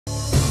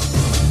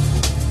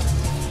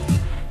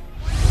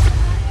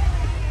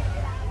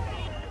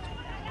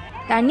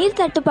தண்ணீர்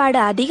தட்டுப்பாடு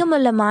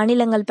அதிகமுள்ள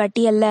மாநிலங்கள்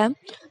பட்டியல்ல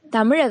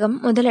தமிழகம்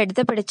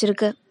முதலிடத்தை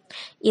பிடிச்சிருக்கு.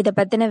 இதை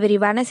பத்தின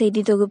விரிவான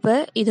செய்தி தொகுப்பு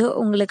இது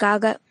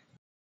உங்களுக்காக.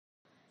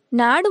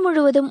 நாடு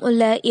முழுவதும்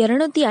உள்ள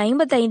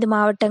 255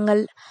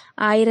 மாவட்டங்கள்,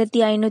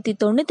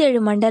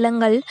 1597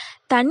 மண்டலங்கள்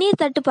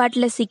தண்ணீர்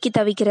தட்டுப்பாட்டில் சிக்கி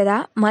தவிக்கிறதா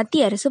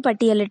மத்திய அரசு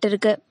பட்டியலிட்டு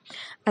இருக்கு.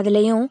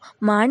 அதுலயும்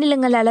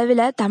மாநிலங்கள்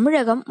அளவில்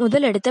தமிழகம்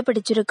முதலிடத்தை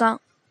பிடிச்சிருக்கான்.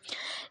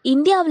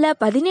 இந்தியாவில்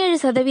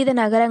 17%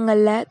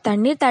 நகரங்கள்ல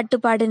தண்ணீர்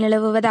தட்டுப்பாடு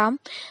நிலவுவதா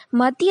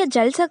மத்திய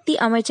ஜல்சக்தி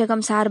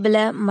அமைச்சகம் சார்பில்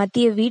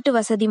மத்திய வீட்டு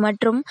வசதி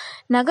மற்றும்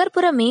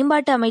நகர்ப்புற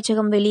மேம்பாட்டு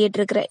அமைச்சகம்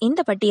வெளியிட்டிருக்கிற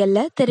இந்த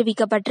பட்டியல்ல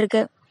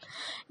தெரிவிக்கப்பட்டிருக்கு.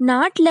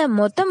 நாட்டில்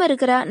மொத்தம்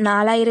இருக்கிற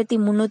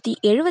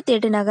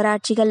 4378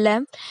 நகராட்சிகள்ல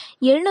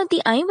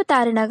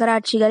 756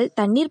 நகராட்சிகள்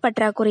தண்ணீர்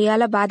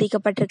பற்றாக்குறையால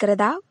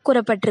பாதிக்கப்பட்டிருக்கிறதா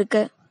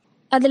கூறப்பட்டிருக்கு.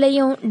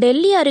 அதுலயும்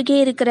டெல்லி அருகே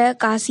இருக்கிற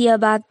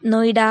காசியாபாத்,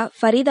 நொய்டா,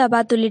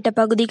 ஃபரீதாபாத் உள்ளிட்ட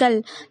பகுதிகள்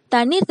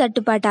தண்ணீர்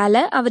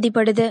தட்டுப்பாட்டால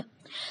அவதிப்படுது.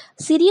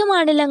 சிறிய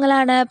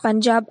மாநிலங்களான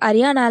பஞ்சாப்,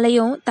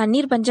 ஹரியானாலையும்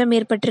தண்ணீர் பஞ்சம்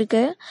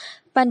ஏற்பட்டிருக்கு.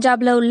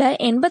 பஞ்சாப்ல உள்ள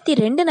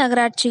 82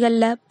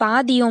 நகராட்சிகள்ல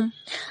பாதியும்,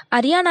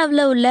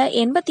 ஹரியானாவில் உள்ள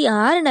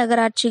 86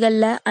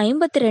 நகராட்சிகள்ல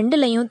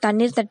 52லையும்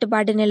தண்ணீர்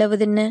தட்டுப்பாடு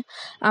நிலவுதுன்னு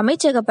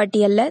அமைச்சக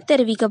பட்டியல்ல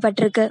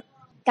தெரிவிக்கப்பட்டிருக்கு.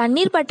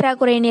 தண்ணீர்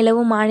பற்றாக்குறை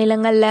நிலவும்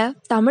மாநிலங்கள்ல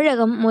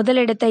தமிழகம்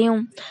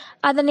முதலிடத்தையும்,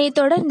 அதனை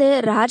தொடர்ந்து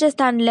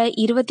ராஜஸ்தான்ல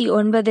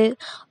 29,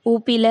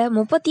 ஊபியில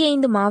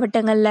 35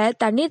 மாவட்டங்கள்ல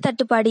தண்ணீர்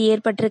தட்டுப்பாடு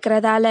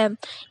ஏற்பட்டிருக்கிறதால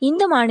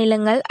இந்த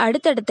மாநிலங்கள்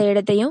அடுத்தடுத்த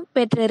இடத்தையும்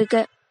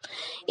பெற்றிருக்கு.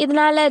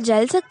 இதனால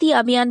ஜல்சக்தி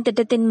அபியான்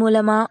திட்டத்தின்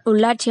மூலமா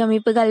உள்ளாட்சி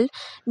அமைப்புகள்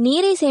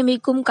நீரை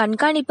சேமிக்கும்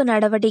கண்காணிப்பு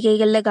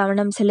நடவடிக்கைகள்ல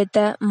கவனம் செலுத்த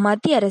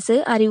மத்திய அரசு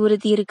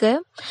அறிவுறுத்தியிருக்கு.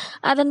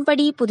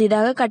 அதன்படி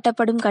புதிதாக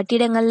கட்டப்படும்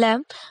கட்டிடங்கள்ல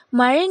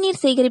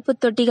மழைநீர் சேகரிப்பு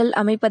தொட்டிகள்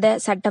அமைப்பதை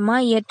சட்டமா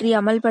இயற்றி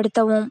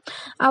அமல்படுத்தவும்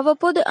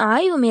அவ்வப்போது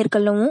ஆய்வு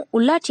மேற்கொள்ளவும்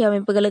உள்ளாட்சி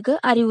அமைப்புகளுக்கு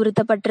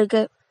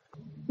அறிவுறுத்தப்பட்டிருக்கு.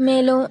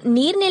 மேலும்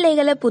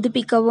நீர்நிலைகளை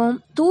புதுப்பிக்கவும்,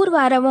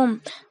 தூர்வாரவும்,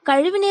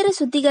 கழிவுநீரை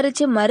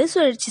சுத்திகரித்து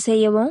மறுசுழற்சி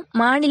செய்யவும்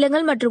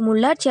மாநிலங்கள் மற்றும்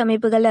உள்ளாட்சி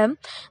அமைப்புகளை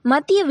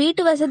மத்திய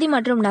வீட்டு வசதி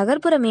மற்றும்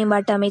நகர்ப்புற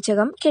மேம்பாட்டு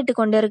அமைச்சகம்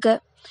கேட்டுக்கொண்டிருக்கு.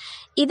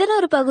 இதன்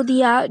ஒரு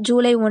பகுதியா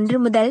ஜூலை 1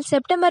 முதல்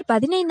செப்டம்பர்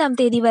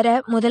 15 வரை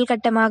முதல்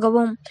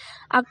கட்டமாகவும்,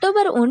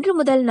 அக்டோபர் 1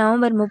 முதல்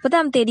நவம்பர்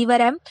 30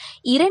 வரை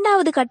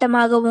இரண்டாவது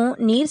கட்டமாகவும்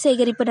நீர்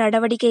சேகரிப்பு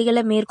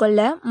நடவடிக்கைகளை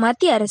மேற்கொள்ள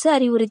மத்திய அரசு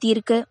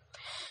அறிவுறுத்தியிருக்கு.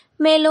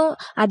 மேலும்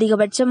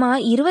அதிகபட்சமா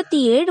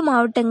 27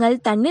 மாவட்டங்கள்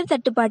தண்ணீர்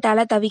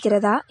தட்டுப்பாட்டால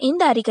தவிக்கிறதா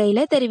இந்த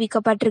அறிக்கையில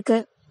தெரிவிக்கப்பட்டிருக்கு.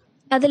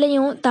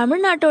 அதுலயும்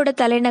தமிழ்நாட்டோட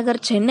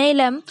தலைநகர்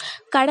சென்னையில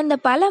கடந்த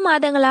பல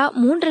மாதங்களா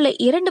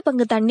 2/3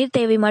 பங்கு தண்ணீர்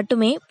தேவை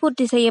மட்டுமே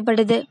பூர்த்தி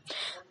செய்யப்படுது.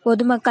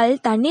 பொதுமக்கள்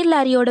தண்ணீர்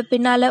லாரியோட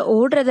பின்னால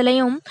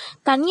ஓடுறதுலையும்,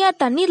 தனியார்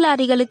தண்ணீர்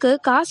லாரிகளுக்கு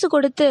காசு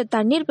கொடுத்து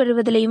தண்ணீர்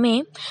பெறுவதிலையுமே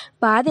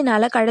பாதி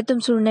நாள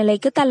கடத்தும்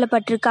சூழ்நிலைக்கு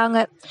தள்ளப்பட்டிருக்காங்க.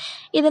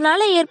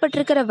 இதனால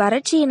ஏற்பட்டிருக்கிற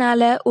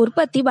வறட்சியினால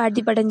உற்பத்தி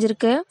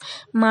பாதிப்படைஞ்சிருக்கு.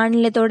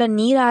 மாநிலத்தோட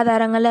நீர்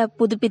ஆதாரங்களை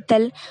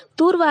புதுப்பித்தல்,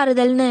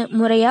 தூர்வாறுதல்னு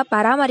முறையா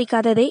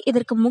பராமரிக்காததே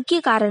இதற்கு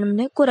முக்கிய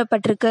காரணம்னு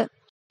கூறப்பட்டிருக்கு.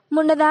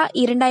 முன்னதா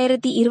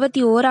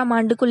 2021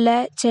 ஆண்டுக்குள்ள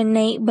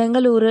சென்னை,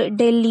 பெங்களூரு,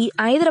 டெல்லி,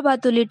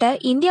 ஹைதராபாத் உள்ளிட்ட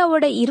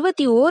இந்தியாவோட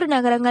 21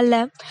 நகரங்கள்ல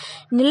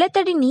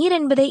நிலத்தடி நீர்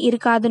என்பதே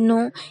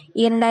இருக்காதுன்னும்,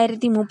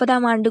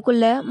 2030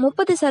 ஆண்டுக்குள்ள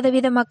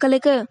 30%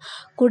 மக்களுக்கு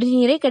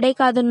குடிநீரே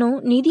கிடைக்காதுன்னும்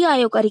நிதி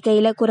ஆயோக்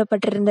அறிக்கையில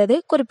கூறப்பட்டிருந்தது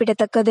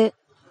குறிப்பிடத்தக்கது.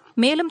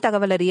 மேலும்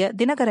தகவல் அறிய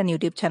தினகரன்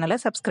யூடியூப் சேனலை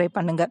சப்ஸ்கிரைப்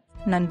பண்ணுங்க.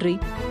 நன்றி.